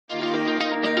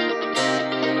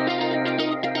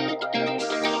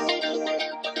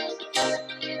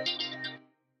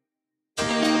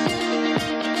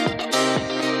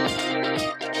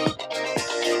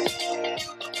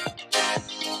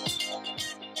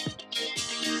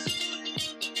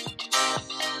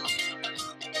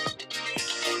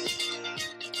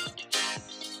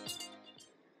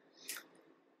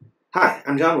Hi,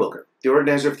 I'm John Wilker, the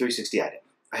organizer of 360 IDEV.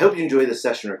 I hope you enjoy this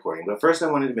session recording, but first I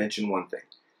wanted to mention one thing.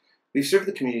 We've served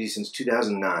the community since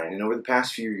 2009, and over the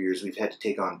past few years we've had to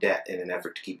take on debt in an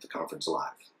effort to keep the conference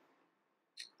alive.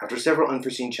 After several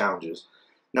unforeseen challenges,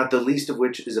 not the least of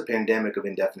which is a pandemic of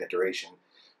indefinite duration,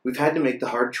 we've had to make the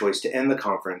hard choice to end the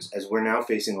conference as we're now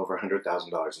facing over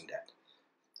 $100,000 in debt.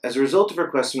 As a result of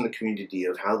requests from the community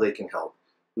of how they can help,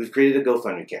 we've created a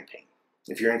GoFundMe campaign.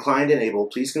 If you're inclined and able,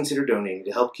 please consider donating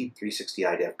to help keep 360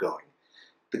 IDEV going.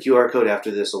 The QR code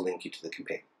after this will link you to the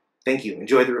campaign. Thank you.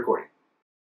 Enjoy the recording.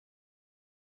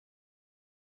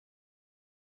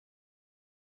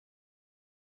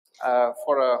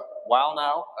 For a while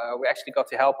now, we actually got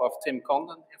the help of Tim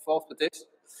Condon involved with this.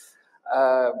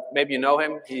 Maybe you know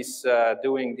him. He's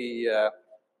doing the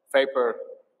Vapor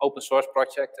open source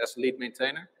project as lead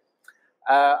maintainer.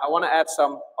 I want to add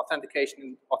some authentication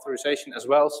and authorization as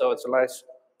well, so it's a nice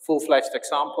full-fledged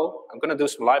example. I'm going to do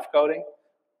some live coding.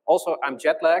 Also, I'm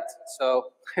jet-lagged,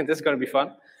 so this is going to be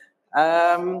fun.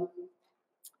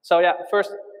 So yeah,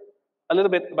 first, a little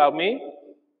bit about me.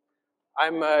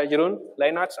 I'm Jeroen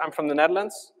Leenarts. I'm from the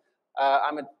Netherlands.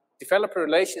 I'm a developer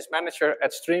relations manager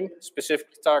at Stream,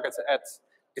 specifically targeted at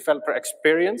developer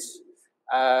experience.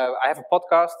 I have a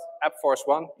podcast, App Force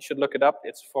 1. You should look it up.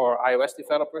 It's for iOS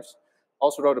developers.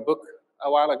 Also wrote a book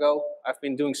a while ago. I've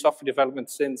been doing software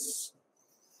development since,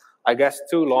 I guess,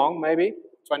 too long, maybe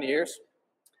 20 years.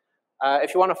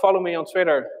 If you want to follow me on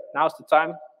Twitter, now's the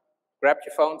time. Grab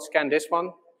your phone, scan this one.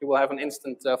 You will have an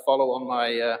instant follow on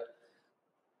my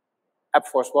App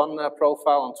Force 1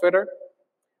 profile on Twitter.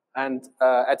 And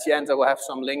at the end, I will have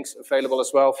some links available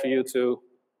as well for you to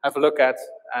have a look at,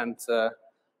 and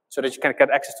so that you can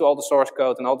get access to all the source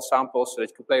code and all the samples so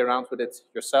that you can play around with it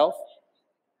yourself.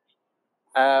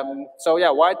 So yeah,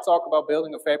 why talk about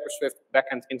building a VaporSwift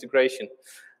backend integration?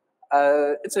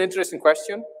 It's an interesting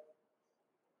question.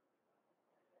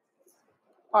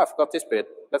 Oh, I forgot this bit.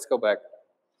 Let's go back.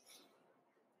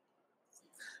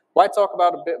 Why talk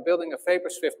about building a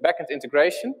VaporSwift backend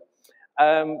integration?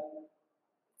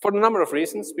 For a number of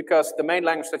reasons, because the main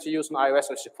language that you use on iOS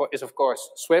is of course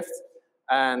Swift,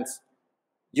 and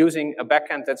using a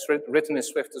backend that's written in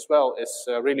Swift as well is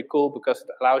really cool because it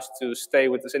allows you to stay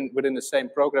within the same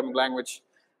programming language,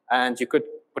 and you could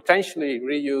potentially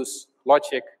reuse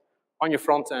logic on your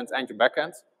front end and your back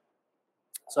end.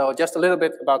 So just a little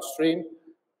bit about Stream.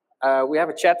 We have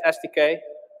a chat SDK.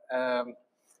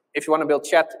 If you want to build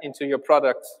chat into your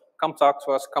product, come talk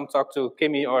to us, come talk to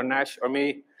Kimmy or Nash or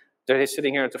me. They're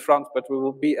sitting here at the front, but we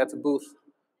will be at the booth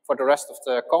for the rest of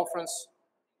the conference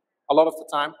a lot of the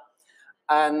time.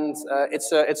 And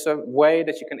it's a way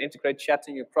that you can integrate chat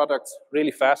in your product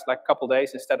really fast, like a couple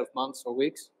days instead of months or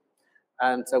weeks.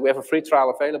 And we have a free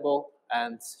trial available,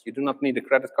 and you do not need a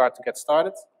credit card to get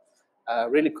started.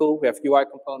 Really cool. We have UI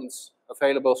components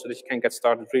available so that you can get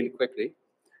started really quickly.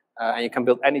 And you can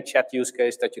build any chat use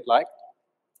case that you'd like.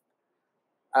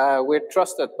 We're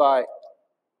trusted by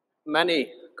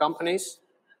many companies.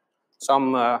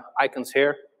 Some icons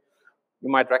here. You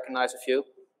might recognize a few.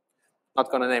 Not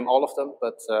going to name all of them,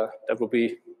 but that would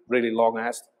be really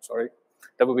long-assed. Sorry,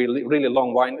 that would be really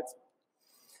long-winded.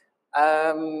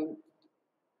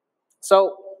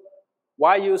 So,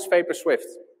 why use VaporSwift?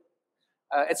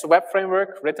 It's a web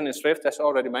framework written in Swift, as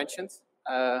already mentioned.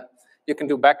 You can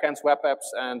do backends, web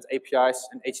apps, and APIs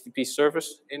and HTTP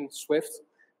servers in Swift.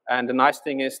 And the nice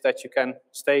thing is that you can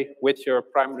stay with your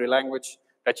primary language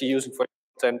that you're using for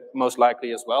content, most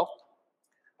likely as well.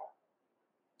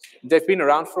 They've been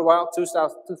around for a while.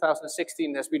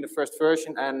 2016 has been the first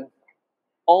version, and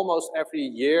almost every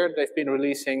year they've been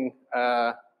releasing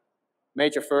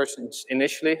major versions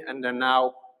initially, and they're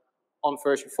now on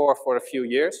version 4 for a few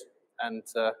years. And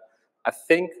I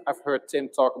think I've heard Tim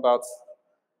talk about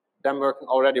them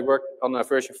already work on a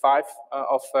version 5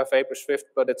 of VaporSwift,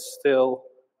 but it's still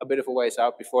a bit of a ways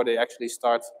out before they actually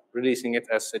start releasing it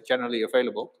as generally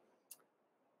available.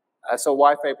 So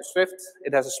why VaporSwift?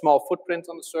 It has a small footprint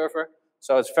on the server,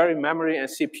 so it's very memory and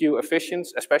CPU efficient,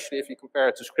 especially if you compare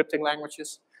it to scripting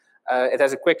languages. It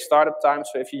has a quick startup time,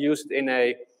 so if you use it in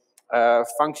a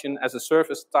function as a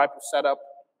service type of setup,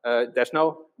 there's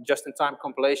no just-in-time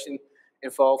compilation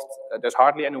involved. There's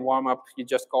hardly any warm-up. You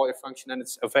just call your function, and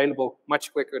it's available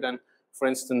much quicker than, for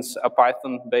instance, a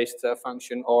Python-based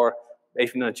function or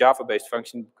even a Java-based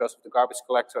function because of the garbage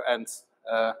collector and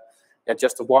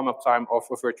just the warm-up time of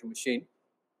a virtual machine.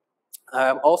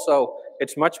 Also,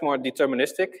 it's much more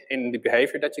deterministic in the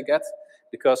behavior that you get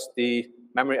because the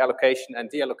memory allocation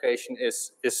and deallocation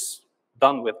is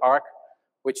done with Arc,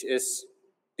 which is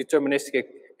deterministic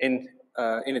in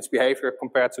its behavior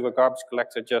compared to a garbage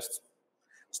collector just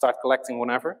start collecting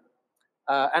whenever.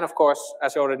 And of course,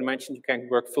 as I already mentioned, you can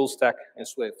work full stack in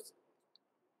Swift.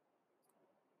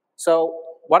 So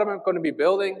what am I going to be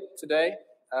building today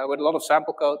with a lot of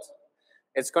sample code?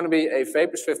 It's going to be a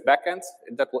VaporSwift backend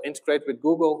that will integrate with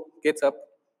Google, GitHub,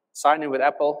 sign in with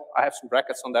Apple. I have some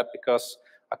brackets on that because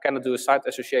I cannot do a site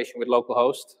association with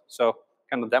localhost, so I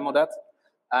cannot demo that.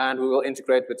 And we will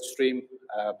integrate with the Stream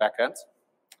backend.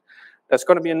 There's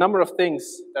going to be a number of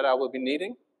things that I will be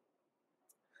needing.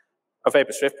 A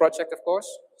VaporSwift project, of course.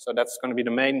 So that's going to be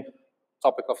the main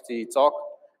topic of the talk.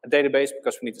 A database,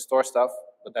 because we need to store stuff,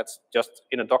 but that's just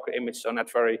in a Docker image, so not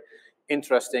very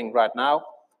interesting right now.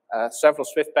 Several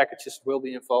Swift packages will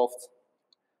be involved,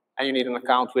 and you need an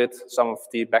account with some of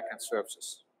the backend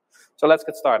services. So let's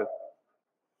get started.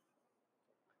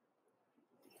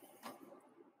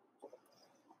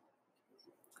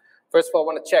 First of all,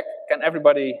 I want to check, can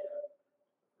everybody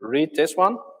read this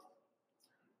one?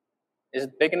 Is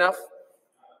it big enough?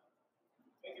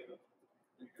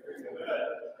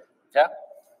 Yeah?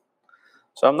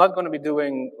 So I'm not going to be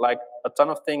doing like a ton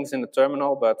of things in the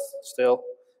terminal, but still,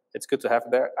 it's good to have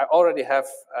it there. I already have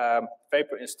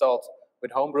Vapor installed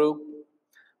with Homebrew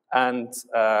and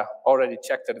already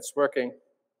checked that it's working.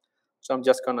 So I'm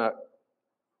just going to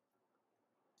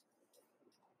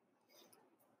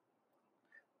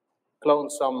clone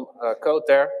some code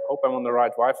there. Hope I'm on the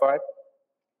right Wi-Fi.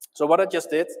 So what I just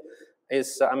did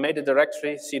is I made a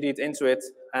directory, CD'd into it,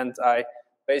 and I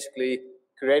basically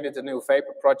created a new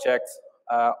Vapor project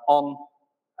on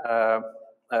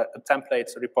a template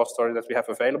repository that we have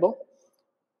available.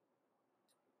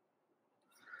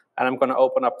 And I'm going to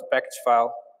open up the package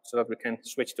file so that we can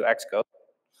switch to Xcode,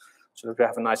 so that we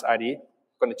have a nice IDE.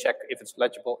 I'm going to check if it's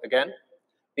legible again.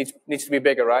 Needs to be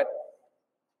bigger, right?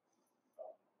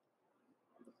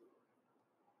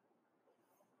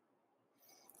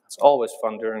 It's always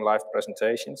fun during live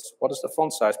presentations. What is the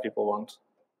font size people want?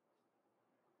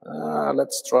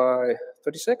 Let's try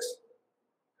 36.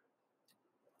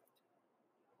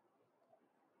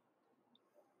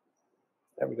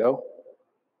 There we go.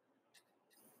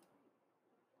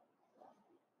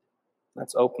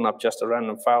 Let's open up just a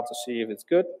random file to see if it's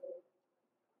good.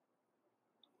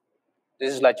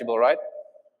 This is legible, right?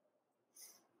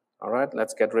 All right,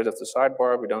 let's get rid of the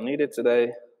sidebar. We don't need it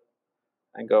today.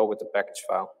 And go with the package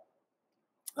file.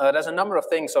 There's a number of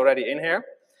things already in here.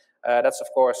 That's, of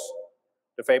course,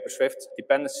 the VaporSwift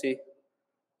dependency,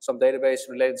 some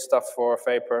database-related stuff for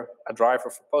Vapor, a driver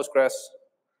for Postgres.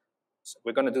 So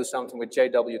we're going to do something with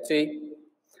JWT,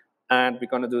 and we're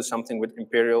going to do something with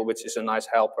Imperial, which is a nice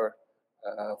helper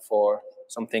for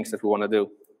some things that we want to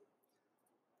do.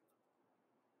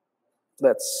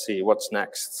 Let's see what's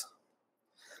next.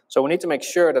 So we need to make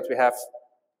sure that we have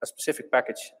a specific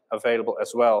package available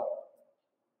as well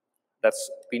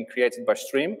that's been created by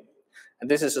Stream. And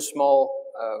this is a small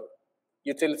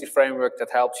utility framework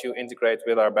that helps you integrate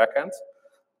with our backend.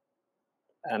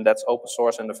 And that's open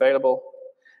source and available.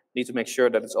 Need to make sure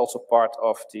that it's also part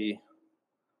of the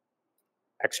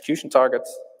execution target.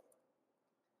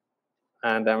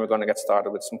 And then we're going to get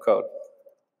started with some code.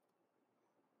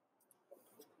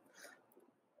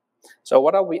 So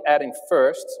what are we adding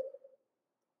first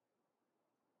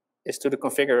is to the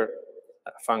configure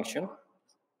function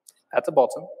at the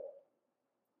bottom.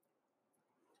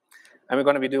 And we're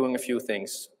going to be doing a few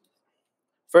things.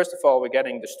 First of all, we're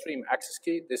getting the Stream access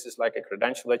key. This is like a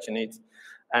credential that you need,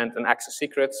 and an access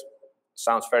secret.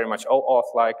 Sounds very much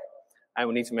OAuth-like, and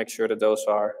we need to make sure that those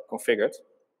are configured.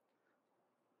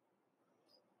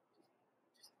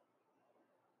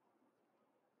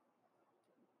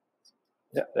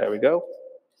 Yeah, there we go.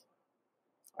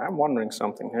 I'm wondering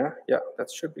something here. Yeah,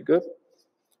 that should be good.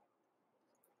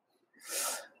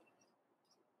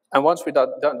 And once we've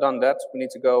done that, we need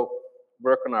to go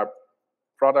work on our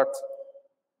product.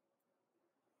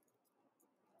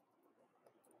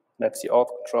 That's the auth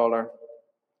controller.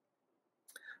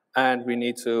 And we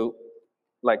need to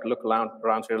look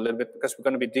around here a little bit, because we're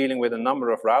going to be dealing with a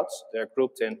number of routes. They're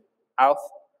grouped in auth,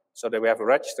 so that we have a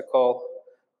register call,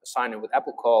 a sign in with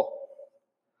Apple call,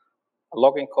 a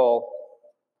login call,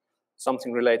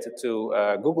 something related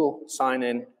to Google sign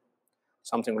in,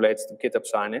 something related to GitHub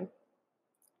sign in.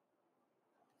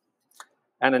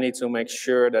 And I need to make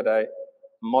sure that I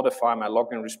modify my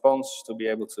login response to be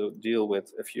able to deal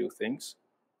with a few things.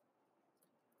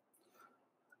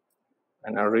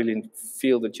 And I really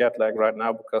feel the jet lag right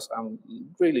now because I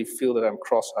really feel that I'm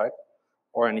cross-eyed,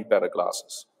 or I need better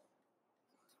glasses.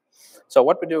 So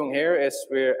what we're doing here is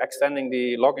we're extending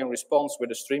the login response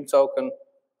with a Stream token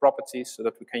property so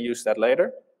that we can use that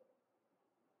later.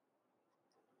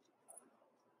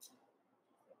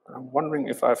 I'm wondering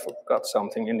if I forgot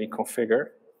something in the configure.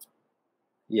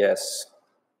 Yes.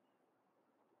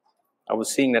 I was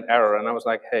seeing that error and I was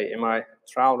like, hey, in my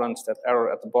trial runs, that error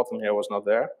at the bottom here was not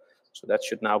there. So that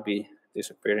should now be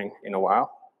disappearing in a while.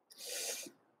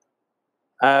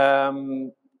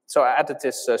 So I added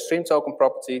this stream token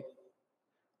property.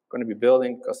 I'm going to be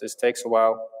building because this takes a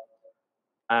while.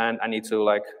 And I need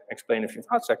to explain a few.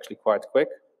 Oh, it's actually quite quick.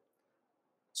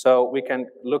 So we can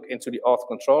look into the auth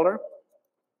controller.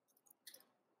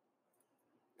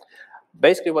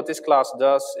 Basically what this class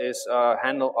does is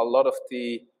handle a lot of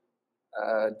the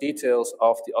details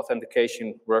of the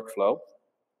authentication workflow.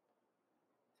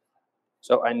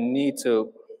 So I need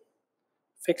to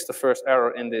fix the first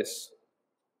error in this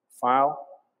file,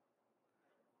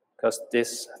 because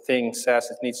this thing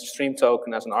says it needs a stream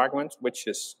token as an argument, which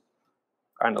is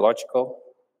kind of logical.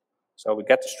 So we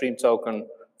get the stream token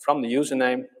from the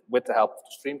username with the help of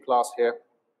the stream class here,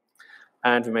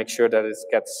 and we make sure that it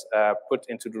gets put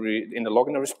into in the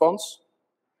login response.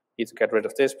 Need to get rid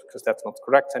of this because that's not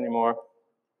correct anymore.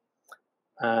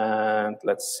 And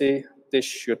let's see, this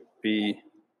should be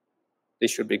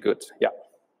good. Yeah.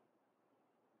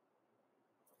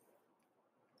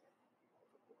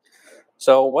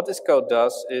 So what this code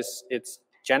does is it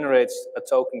generates a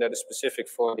token that is specific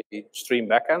for the stream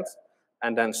backend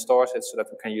and then stores it so that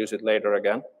we can use it later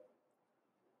again.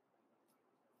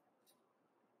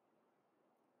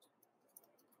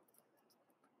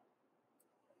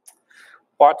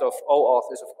 Part of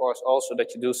OAuth is, of course, also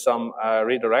that you do some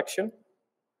redirection.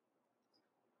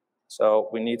 So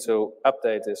we need to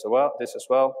update this as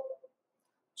well.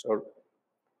 So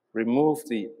remove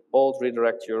the old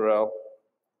redirect URL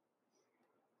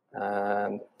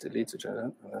and delete it.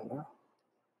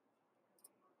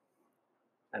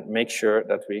 And make sure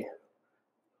that we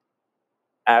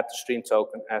add the stream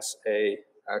token as a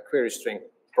query string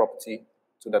property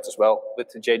to that as well with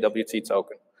the JWT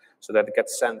token, so that it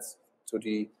gets sent to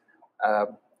the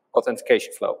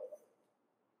authentication flow.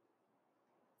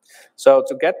 So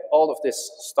to get all of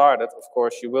this started, of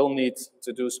course, you will need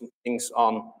to do some things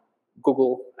on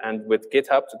Google and with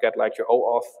GitHub to get your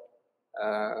OAuth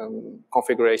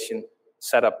configuration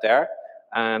set up there.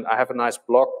 And I have a nice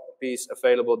blog piece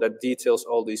available that details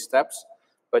all these steps,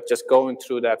 but just going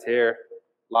through that here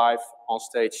live on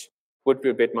stage would be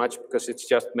a bit much, because it's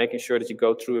just making sure that you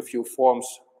go through a few forms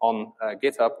on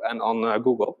GitHub and on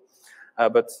Google.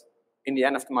 But in the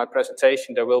end of my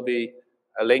presentation, there will be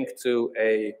a link to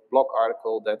a blog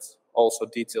article that also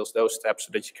details those steps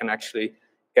so that you can actually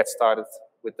get started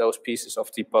with those pieces of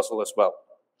the puzzle as well.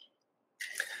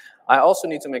 I also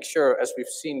need to make sure, as we've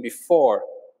seen before,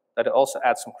 that I also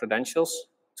add some credentials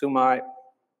to my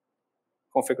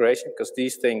configuration, because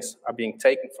these things are being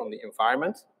taken from the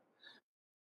environment.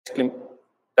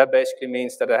 That basically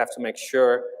means that I have to make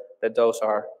sure that those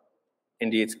are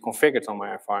indeed configured on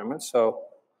my environment. So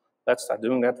let's start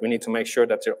doing that. We need to make sure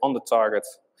that they're on the target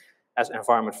as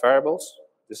environment variables.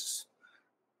 This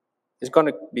is going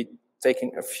to be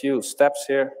taking a few steps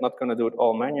here. Not going to do it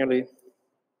all manually.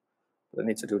 But I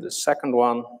need to do the second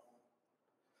one.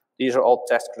 These are all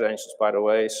test credentials, by the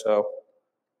way, so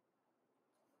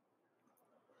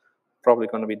probably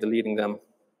going to be deleting them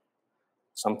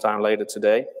sometime later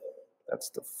today. That's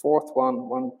the fourth one.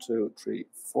 1, 2, 3,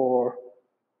 4.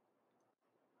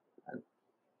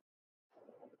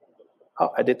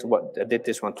 Oh, I did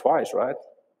this one twice, right?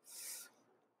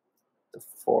 The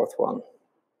fourth one.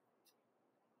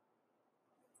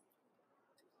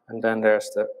 And then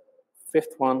there's the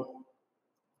fifth one.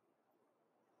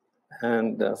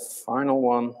 And the final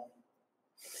one.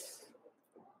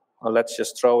 Well, let's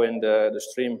just throw in the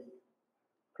stream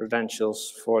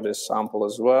credentials for this sample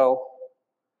as well,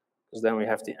 because then we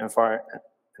have the entire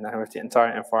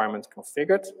environment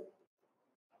configured.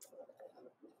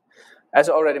 As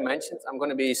I already mentioned, I'm going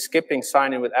to be skipping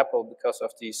sign-in with Apple because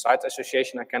of the site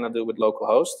association I cannot do with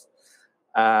localhost.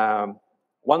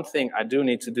 One thing I do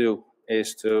need to do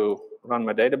is to run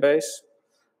my database.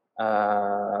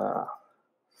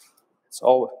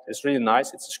 It's really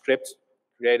nice. It's a script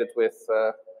created with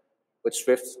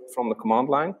Swift from the command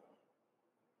line.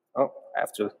 Oh, I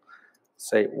have to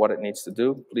say what it needs to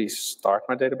do. Please start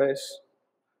my database.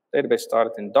 Database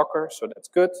started in Docker, so that's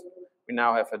good. We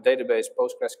now have a database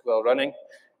PostgreSQL running.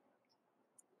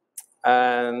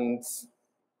 And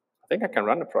I think I can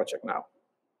run the project now.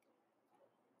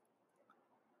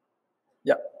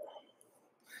 Yeah.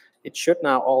 It should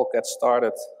now all get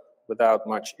started without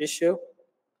much issue.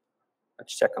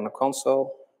 Let's check on the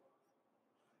console.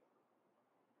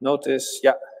 Notice,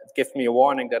 yeah, it gives me a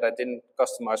warning that I didn't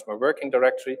customize my working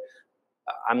directory.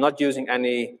 I'm not using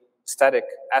any static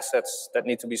assets that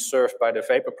need to be served by the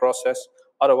Vapor process.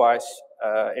 Otherwise,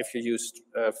 if you use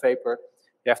Vapor,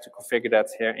 You have to configure that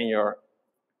here in your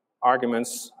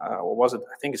arguments. What was it?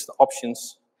 I think it's the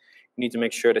options. You need to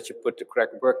make sure that you put the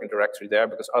correct working directory there,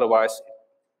 because otherwise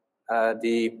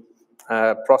the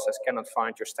process cannot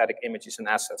find your static images and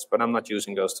assets, but I'm not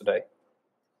using those today.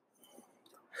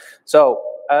 So,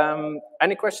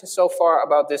 any questions so far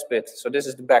about this bit? So this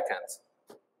is the backend.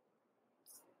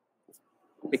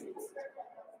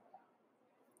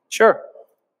 Sure.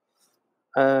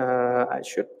 I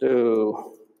should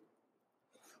do,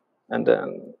 and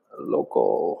then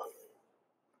local.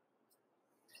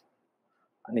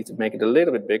 I need to make it a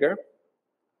little bit bigger,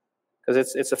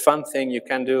 because it's a fun thing you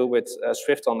can do with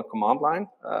Swift on the command line.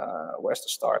 Where's the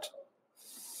start?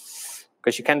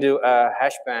 Because you can do a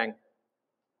hash bang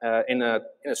in a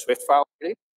Swift file,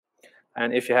 really.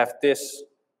 And if you have this,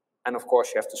 and of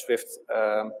course you have the Swift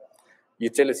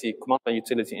utility, command line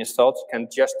utility installed, you can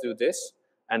just do this.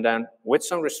 And then with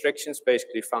some restrictions,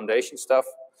 basically foundation stuff,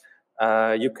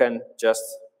 you can just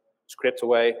script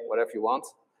away whatever you want.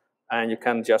 And you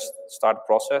can just start a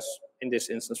process in this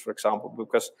instance, for example,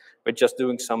 because we're just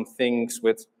doing some things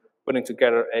with putting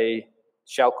together a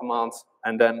shell command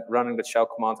and then running the shell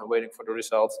command and waiting for the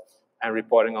results and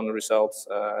reporting on the results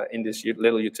in this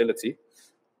little utility.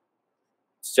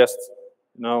 It's just,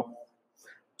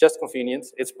 just convenient.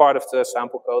 It's part of the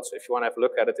sample code, so if you want to have a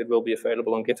look at it, it will be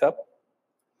available on GitHub.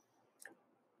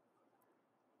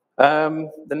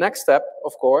 The next step,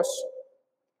 of course,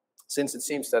 since it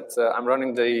seems that I'm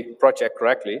running the project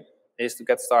correctly, is to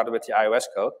get started with the iOS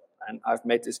code, and I've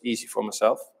made this easy for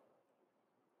myself.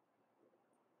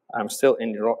 I'm still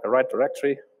in the right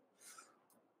directory.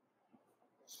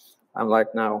 I'm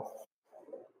like now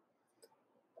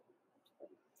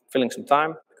filling some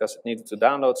time because it needed to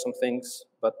download some things,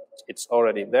 but it's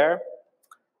already there.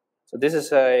 So this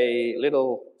is a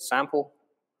little sample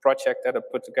project that I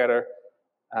put together.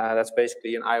 That's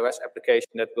basically an iOS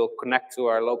application that will connect to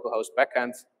our localhost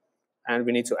backend, and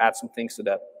we need to add some things to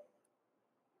that.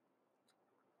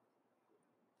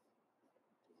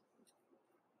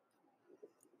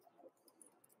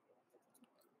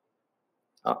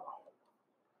 Oh.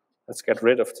 Let's get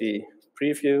rid of the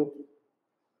preview,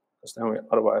 because then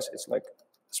otherwise it's like,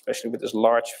 especially with this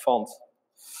large font,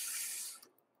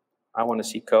 I want to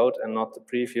see code and not the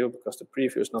preview, because the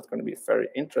preview is not going to be very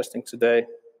interesting today.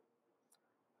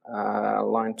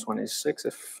 Line 26,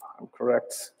 if I'm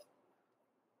correct.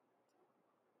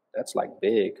 That's like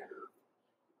big.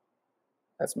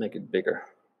 Let's make it bigger.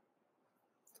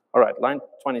 All right, line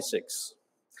 26.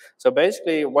 So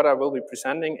basically what I will be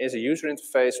presenting is a user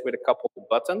interface with a couple of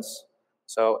buttons.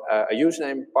 So a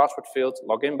username, password field,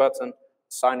 login button,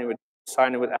 sign in with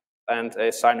Apple, and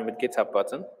a sign in with GitHub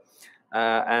button.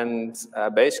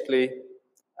 Basically,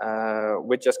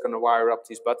 we're just going to wire up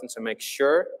these buttons and make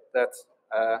sure that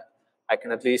I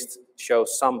can at least show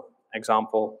some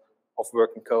example of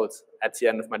working code at the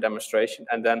end of my demonstration.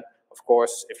 And then, of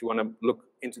course, if you want to look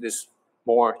into this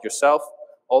more yourself,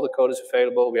 all the code is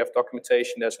available. We have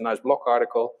documentation. There's a nice blog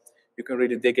article. You can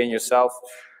really dig in yourself,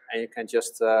 and you can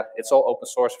just, it's all open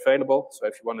source available. So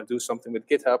if you want to do something with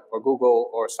GitHub or Google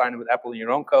or sign in with Apple in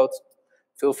your own code,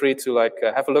 feel free to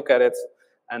have a look at it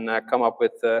and come up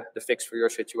with the fix for your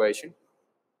situation.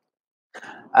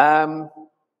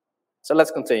 So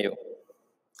let's continue.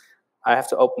 I have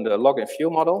to open the login view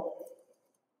model.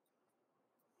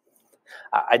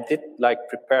 I did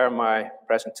prepare my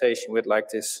presentation with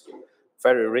this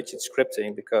very rigid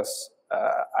scripting, because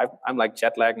I'm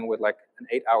jet lagging with an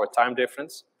 8-hour time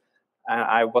difference, and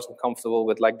I wasn't comfortable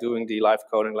with doing the live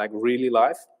coding really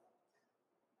live.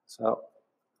 So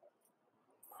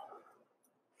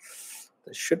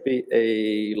there should be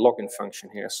a login function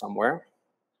here somewhere.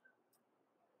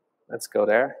 Let's go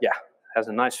there. Yeah, it has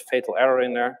a nice fatal error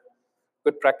in there.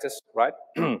 Good practice, right?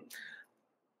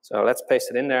 So let's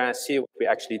paste it in there and see what we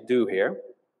actually do here.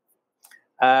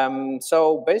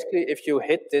 So basically, if you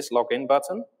hit this login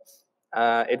button,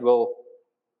 it will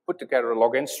put together a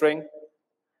login string.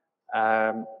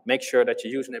 Make sure that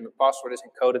your username and password is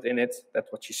encoded in it.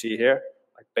 That's what you see here,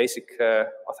 basic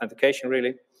authentication,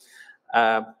 really.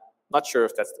 Not sure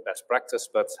if that's the best practice,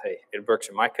 but hey, it works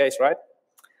in my case, right?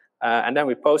 And then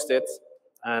we post it,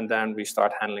 and then we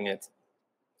start handling it.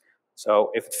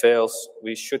 So if it fails,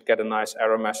 we should get a nice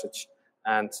error message,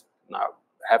 and now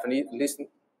have at least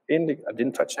I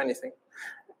didn't touch anything.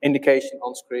 Indication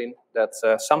on screen that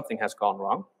something has gone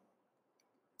wrong.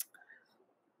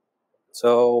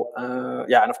 So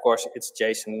yeah, and of course it's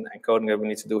JSON encoding that we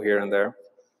need to do here and there.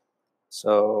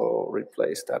 So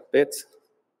replace that bit.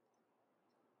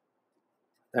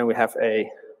 Then we have a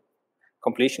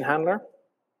completion handler.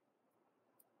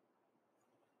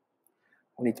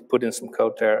 We need to put in some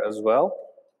code there as well.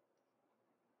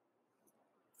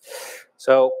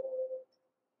 So,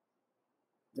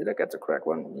 did I get the correct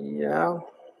one? Yeah.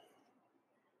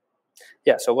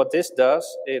 Yeah, so what this does,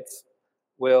 it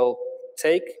will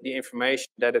take the information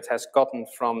that it has gotten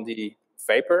from the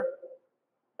Vapor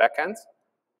backend,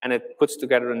 and it puts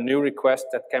together a new request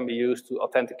that can be used to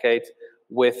authenticate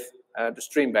with the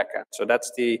Stream backend. So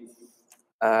that's the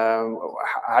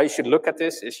how you should look at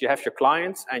this is you have your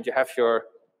client and you have your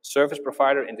service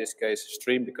provider, in this case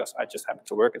Stream, because I just happen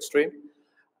to work at Stream.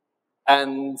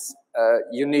 And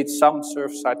you need some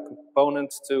server-side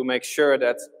component to make sure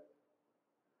that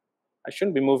I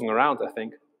shouldn't be moving around, I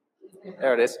think.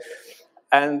 There it is.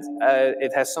 And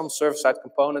it has some server-side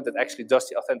component that actually does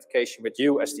the authentication with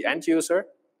you as the end user,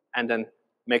 and then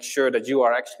make sure that you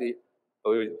are actually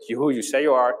who you say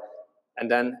you are, and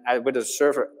then with a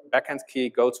server backend key,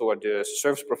 go to the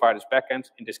service provider's backend,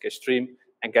 in this case Stream,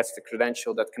 and gets the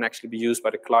credential that can actually be used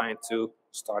by the client to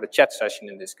start a chat session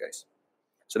in this case.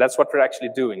 So that's what we're actually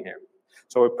doing here.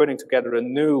 So we're putting together a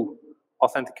new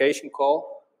authentication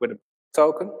call with a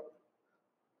token,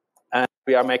 and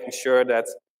we are making sure that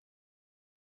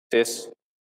this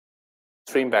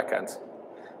Stream backend.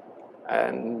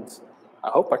 And I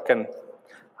hope the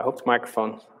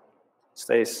microphone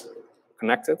stays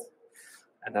connected,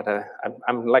 and that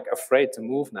I'm like afraid to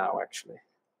move now, actually.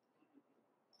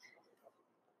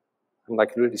 I'm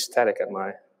like really static at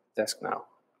my desk now.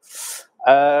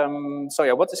 So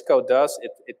yeah, what this code does,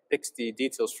 it picks the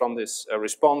details from this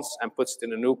response and puts it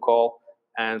in a new call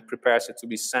and prepares it to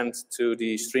be sent to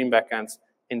the Stream backend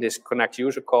in this connect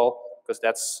user call, because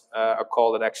that's a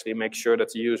call that actually makes sure that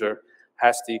the user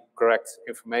has the correct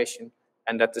information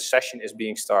and that the session is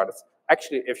being started.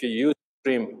 Actually, if you use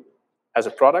Stream as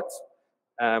a product,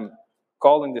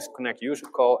 calling this connect user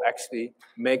call actually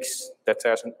makes that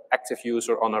there's an active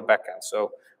user on our backend.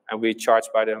 So, and we charge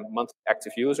by the monthly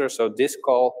active user. So this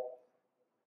call,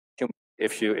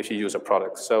 if you use a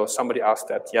product. So somebody asked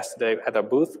that yesterday at our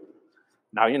booth.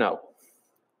 Now you know.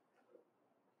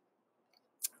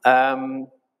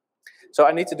 So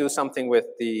I need to do something with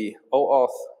the OAuth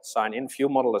sign-in view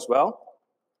model as well.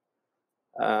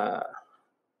 I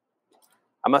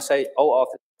must say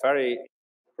OAuth is a very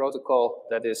protocol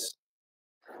that is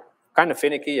kind of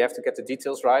finicky. You have to get the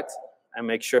details right and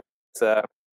make sure that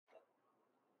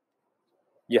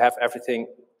you have everything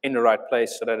in the right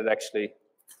place so that it actually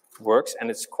works, and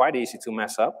it's quite easy to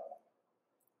mess up.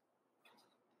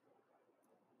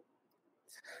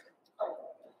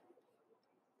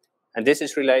 And this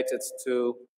is related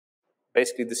to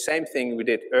basically the same thing we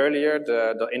did earlier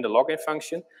in the login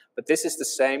function, but this is the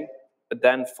same, but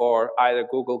then for either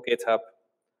Google, GitHub,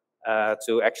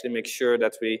 to actually make sure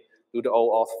that we do the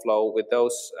OAuth flow with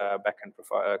those backend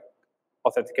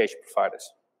authentication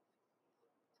providers.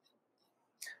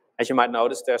 As you might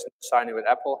notice, there's no sign-in with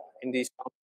Apple in these,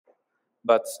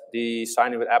 but the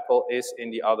sign-in with Apple is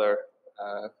in the other,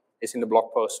 is in the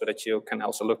blog post, so that you can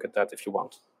also look at that if you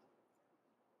want.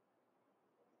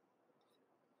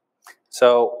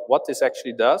 So what this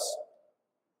actually does,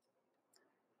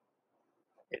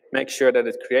 it makes sure that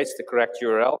it creates the correct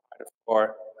URL either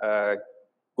for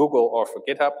Google or for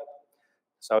GitHub.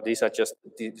 So these are just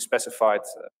the specified,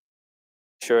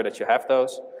 sure that you have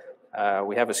those.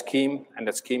 We have a scheme, and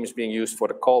that scheme is being used for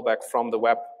the callback from the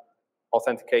web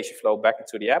authentication flow back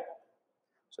into the app.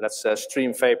 So that's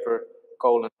stream vapor,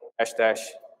 colon, #,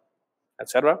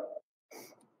 etc.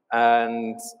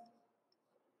 And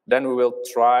then we will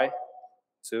try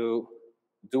to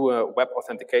do a web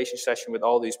authentication session with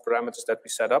all these parameters that we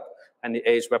set up. And the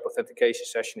ACE web authentication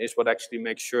session is what actually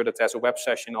makes sure that there's a web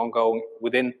session ongoing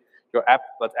within your app,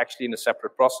 but actually in a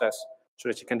separate process, so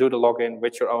that you can do the login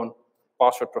with your own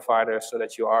password provider, so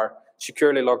that you are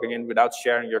securely logging in without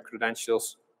sharing your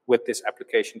credentials with this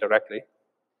application directly.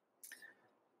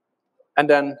 And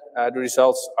then the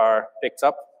results are picked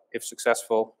up if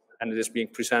successful, and it is being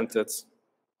presented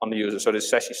on the user. So the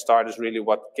session start is really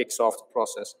what kicks off the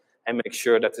process and makes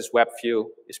sure that this web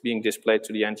view is being displayed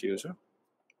to the end user.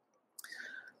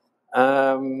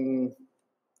 I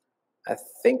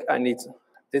think I need to,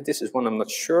 this is one I'm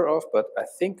not sure of, but I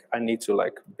think I need to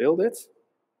like build it.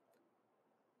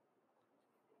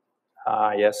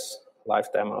 Yes,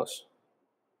 live demos.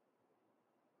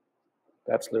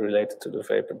 That's related to the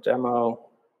Vapor demo.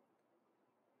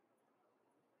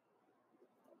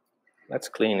 Let's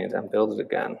clean it and build it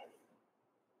again.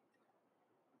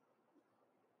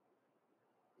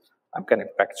 I'm getting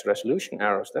package resolution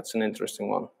errors. That's an interesting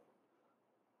one.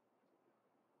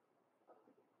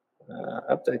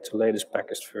 Update to latest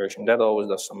packaged version. That always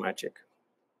does some magic.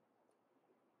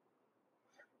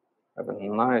 I have a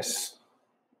nice.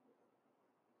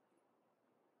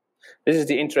 This is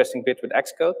the interesting bit with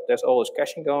Xcode. There's always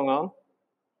caching going on.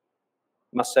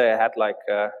 Must say I had like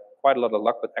quite a lot of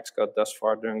luck with Xcode thus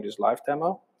far during this live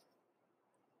demo.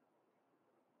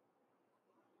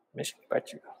 Missing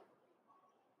patch.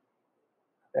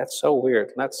 That's so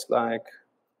weird. Let's like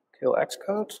kill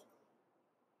Xcode.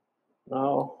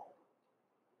 No.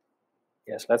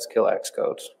 Yes, let's kill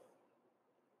Xcode.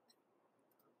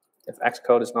 If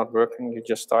Xcode is not working, you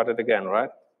just start it again, right?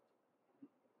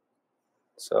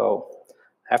 So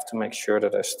I have to make sure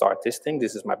that I start this thing.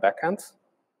 This is my backend.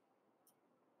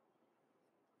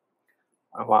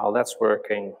 And while that's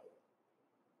working,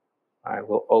 I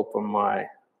will open my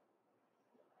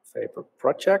Vapor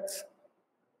project,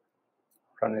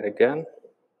 run it again.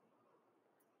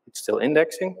 It's still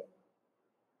indexing.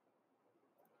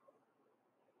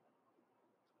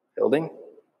 Building,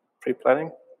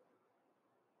 pre-planning.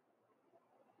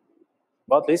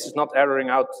 But this is not erroring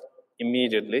out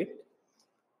immediately.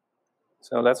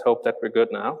 So let's hope that we're good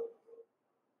now.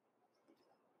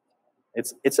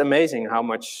 It's amazing how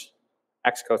much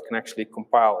Xcode can actually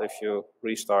compile if you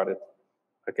restart it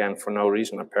again for no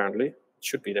reason, apparently. It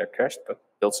should be there cached, but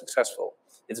build successful.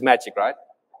 It's magic, right?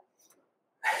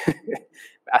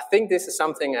 I think this is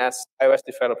something as iOS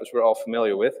developers we're all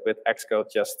familiar with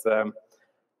Xcode just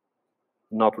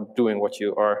not doing what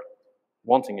you are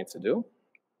wanting it to do.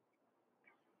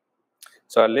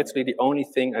 So literally the only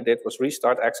thing I did was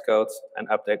restart Xcode and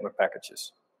update my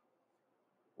packages,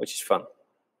 which is fun.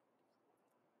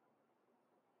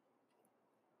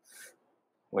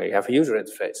 Where you have a user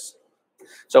interface.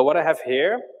 So what I have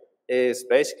here is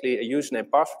basically a username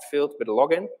password field with a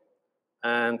login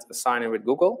and a sign in with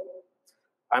Google.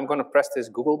 I'm going to press this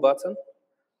Google button,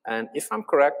 and if I'm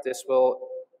correct, this will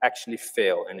actually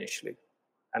fail initially.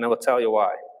 And I will tell you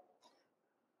why.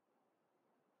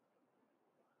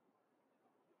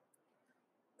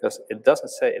 Because it doesn't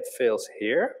say it fails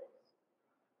here,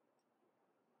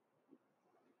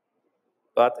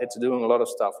 but it's doing a lot of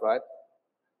stuff, right?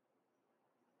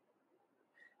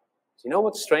 You know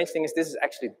what the strange thing is? This is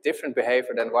actually different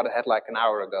behavior than what I had like an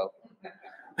hour ago.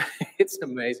 It's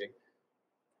amazing.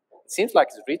 It seems like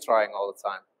it's retrying all the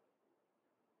time.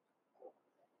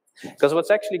 Because what's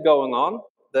actually going on,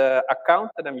 the account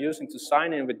that I'm using to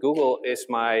sign in with Google is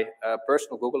my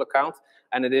personal Google account,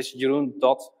 and it is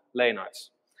Jeroen.Leenarts.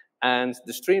 And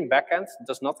the stream backend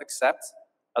does not accept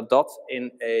a dot in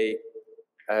a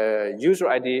user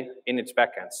ID in its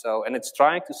backend. So, and it's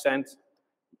trying to send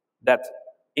that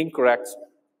incorrect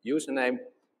username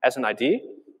as an ID.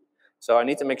 So I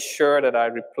need to make sure that I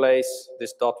replace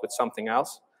this dot with something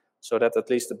else so that at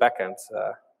least the backend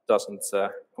doesn't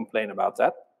complain about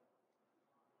that.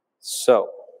 So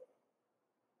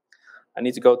I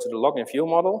need to go to the login view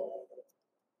model.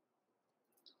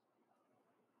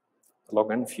 The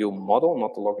login view model,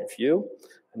 not the login view.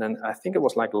 And then I think it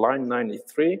was like line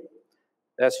 93.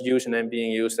 That's username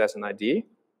being used as an ID.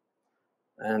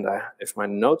 And if my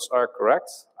notes are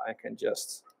correct, I can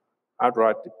just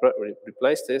outright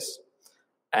replace this.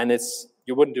 And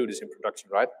you wouldn't do this in production,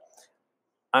 right?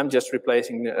 I'm just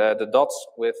replacing the dots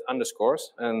with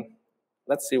underscores. And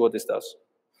let's see what this does.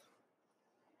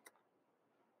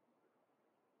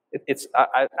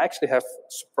 I actually have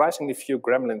surprisingly few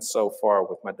gremlins so far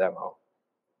with my demo.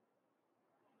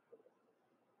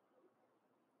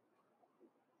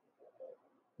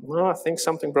 No, I think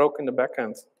something broke in the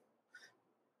backend.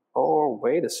 Oh,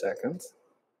 wait a second.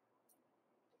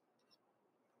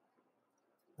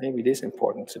 Maybe it is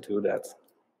important to do that.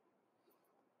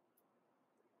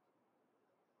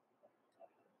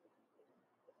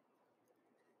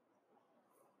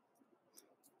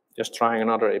 Just trying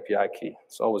another API key.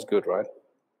 It's always good, right?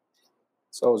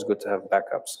 It's always good to have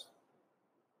backups.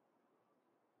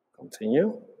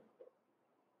 Continue.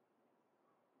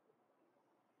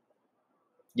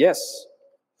 Yes.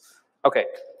 Okay.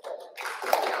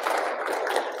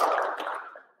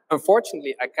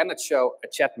 Unfortunately, I cannot show a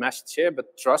chat message here,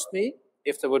 but trust me,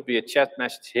 if there would be a chat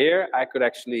message here, I could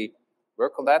actually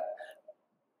work on that.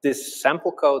 This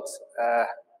sample code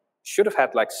should have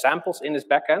had like samples in this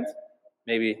backend.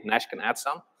 Maybe Nash can add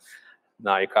some.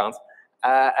 No, you can't.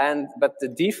 But the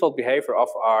default behavior of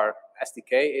our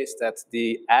SDK is that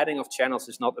the adding of channels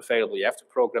is not available. You have to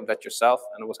program that yourself,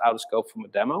 and it was out of scope from a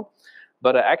demo.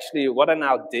 But actually, what I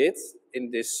now did in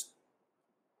this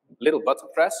little button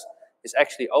press is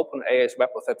actually open AA's web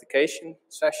authentication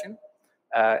session.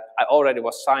 I already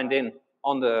was signed in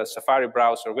on the Safari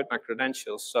browser with my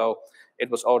credentials, so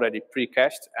it was already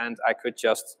pre-cached, and I could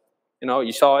just,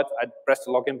 you saw it, I pressed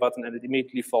the login button and it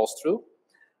immediately falls through.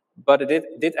 But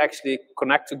it did actually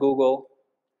connect to Google,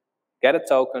 get a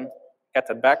token, get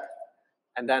that back,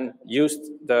 and then used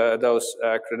those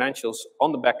credentials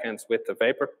on the backend with the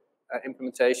Vapor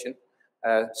implementation,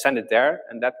 send it there,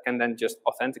 and that can then just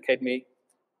authenticate me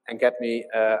and get me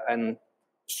a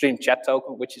stream chat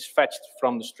token, which is fetched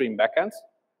from the stream backend,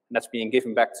 and that's being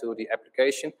given back to the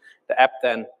application. The app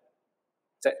then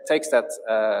takes that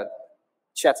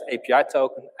chat API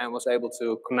token and was able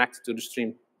to connect to the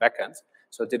stream backend.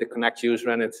 So it did a connect user,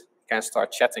 and it can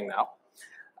start chatting now.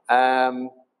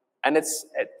 And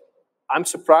I'm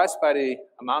surprised by the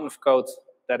amount of code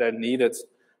that are needed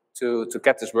to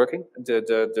get this working,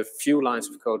 the few lines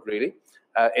of code really.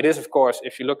 It is, of course,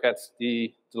 if you look at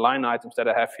the line items that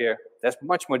I have here, there's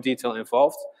much more detail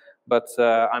involved, but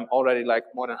I'm already like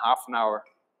more than half an hour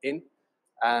in,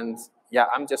 and yeah,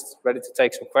 I'm just ready to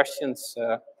take some questions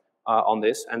on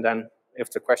this, and then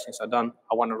if the questions are done,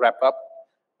 I want to wrap up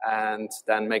and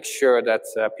then make sure that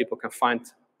people can find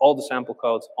all the sample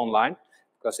code online,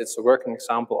 because it's a working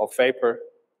example of Vapor,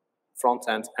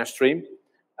 frontend, and stream.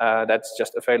 That's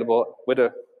just available with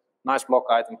a nice block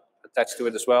item attached to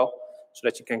it as well, so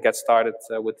that you can get started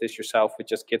with this yourself with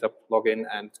just GitHub login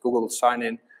and Google sign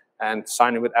in and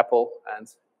sign in with Apple. And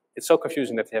it's so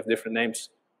confusing that they have different names,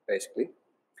 basically.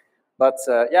 But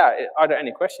yeah, are there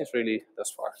any questions really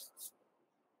thus far?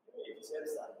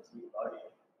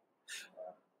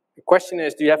 The question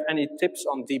is, do you have any tips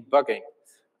on debugging?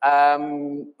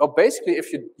 Well, basically,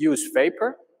 if you use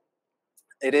Vapor,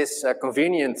 it is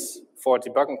convenient for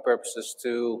debugging purposes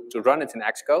to run it in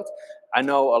Xcode. I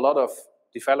know a lot of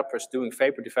developers doing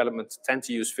Vapor development tend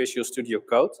to use Visual Studio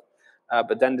Code,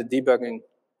 but then the debugging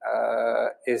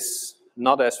is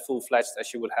not as full-fledged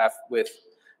as you would have with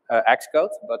Xcode.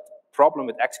 But the problem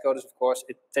with Xcode is, of course,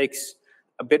 it takes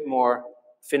a bit more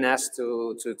finesse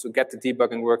to get the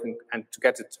debugging working and to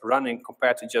get it running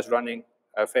compared to just running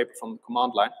Vapor from the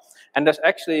command line. And there's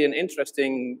actually an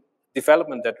interesting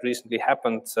development that recently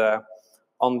happened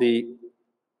on the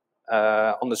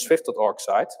Swift.org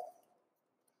site.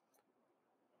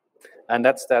 And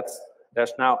that's that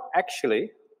there's now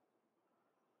actually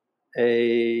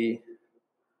a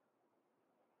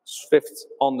Swift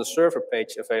on the server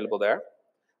page available there.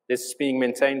 This is being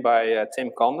maintained by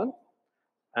Tim Condon.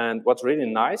 And what's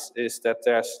really nice is that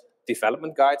there's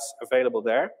development guides available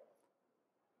there.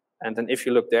 And then if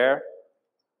you look there,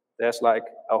 there's like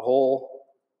a whole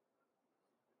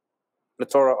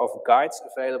plethora of guides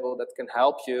available that can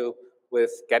help you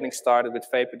with getting started with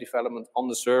Vapor development on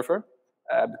the server.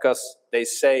 Because they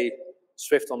say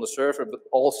Swift on the server, but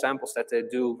all samples that they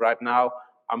do right now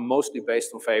are mostly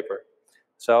based on Vapor.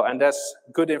 So, and there's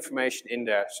good information in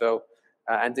there. So,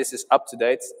 and this is up to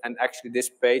date. And actually this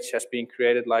page has been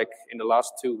created like in the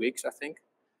last 2 weeks, I think.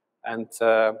 And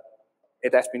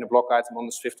it has been a blog item on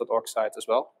the Swift.org site as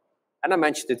well. And I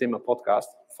mentioned it in my podcast.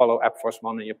 Follow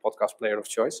AppForce1 in your podcast player of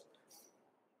choice.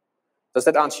 Does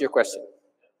that answer your question?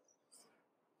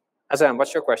 Azam,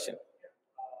 what's your question?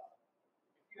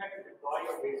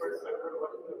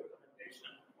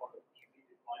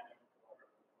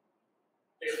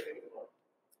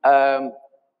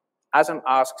 Azam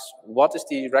asks, what is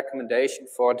the recommendation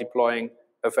for deploying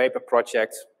a Vapor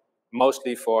project,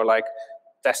 mostly for like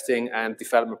testing and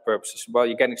development purposes? Well,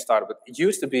 you're getting started with it.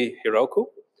 Used to be Heroku,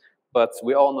 but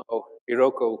we all know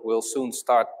Heroku will soon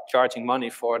start charging money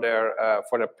for their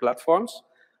platforms.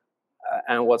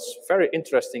 And what's very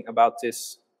interesting about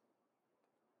this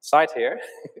site here,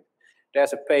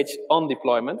 there's a page on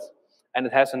deployment, and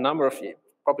it has a number of,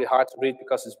 probably hard to read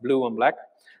because it's blue and black,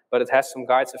 but it has some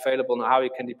guides available on how you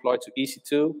can deploy to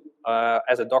EC2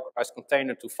 as a Dockerized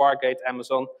container, to Fargate,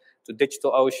 Amazon, to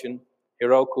DigitalOcean,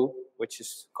 Heroku, which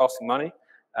is costing money,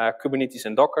 Kubernetes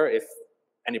and Docker, if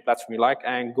any platform you like,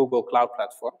 and Google Cloud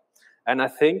Platform. And I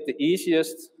think the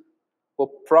easiest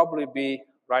will probably be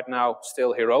right now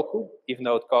still Heroku, even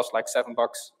though it costs like $7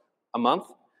 a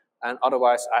month. And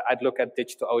otherwise, I'd look at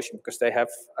DigitalOcean because they have,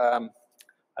 I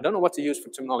don't know what to use for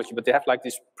terminology, but they have like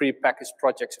these pre-packaged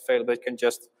projects available. You can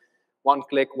just one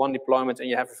click, one deployment, and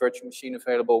you have a virtual machine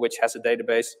available, which has a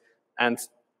database and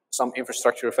some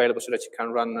infrastructure available so that you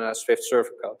can run Swift server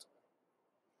code.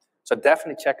 So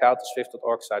definitely check out the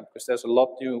Swift.org site because there's a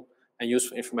lot new and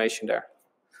useful information there.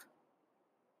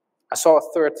 I saw a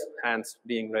third hand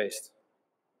being raised.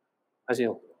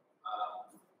 Azil.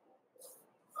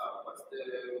 What's the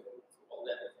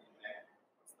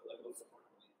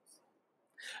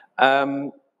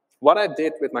what I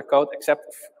did with my code, the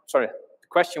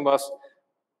question was,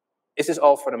 is this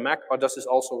all for the Mac or does this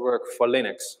also work for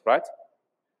Linux, right?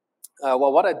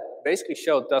 Well, what I basically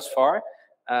showed thus far,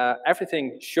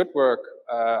 everything should work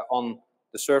on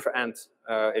the server end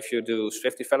if you do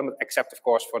Swift development, except of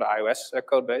course for the iOS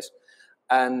code base.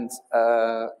 And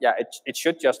yeah, it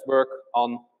should just work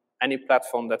on any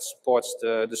platform that supports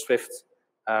the Swift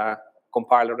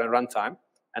compiler and runtime.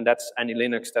 And that's any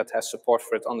Linux that has support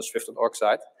for it on the Swift.org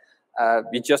side.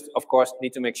 You just, of course,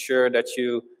 need to make sure that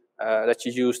you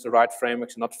use the right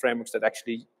frameworks, not frameworks that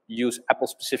actually use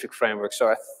Apple-specific frameworks. So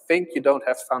I think you don't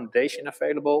have Foundation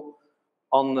available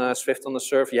on Swift on the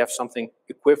server. You have something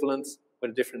equivalent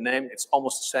with a different name. It's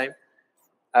almost the same.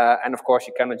 And of course,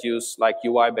 you cannot use like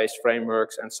UI-based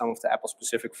frameworks and some of the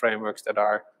Apple-specific frameworks that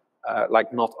are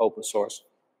like not open source.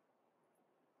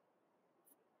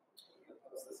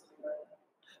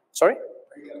 Sorry?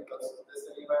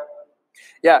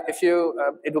 Yeah, if you,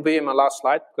 it will be in my last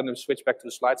slide. I'm going to switch back to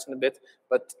the slides in a bit.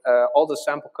 But all the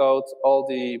sample code, all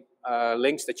the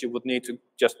links that you would need to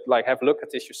just like have a look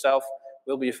at this yourself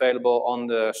will be available on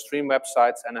the stream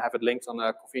website, and I have it linked on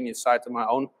a convenient site on my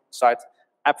own site,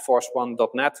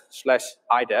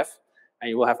 appforce1.net/idev, and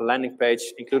you will have a landing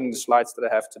page, including the slides that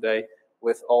I have today,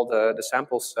 with all the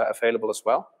samples available as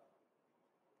well.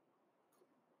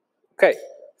 Okay,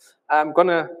 I'm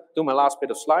gonna do my last bit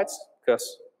of slides,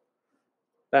 because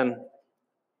then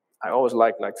I always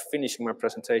like finishing my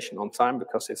presentation on time,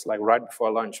 because it's like right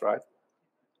before lunch, right?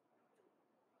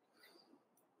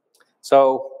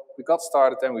 So we got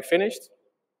started and we finished.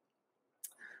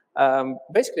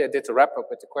 Basically, I did a wrap up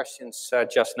with the questions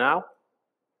just now.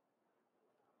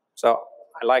 So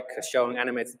I like showing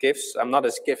animated GIFs. I'm not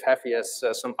as GIF heavy as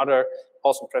some other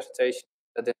awesome presentations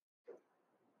I did.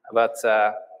 But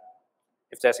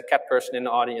if there's a cat person in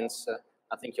the audience,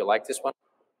 I think you'll like this one.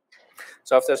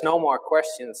 So if there's no more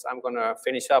questions, I'm going to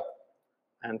finish up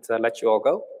and let you all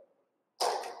go.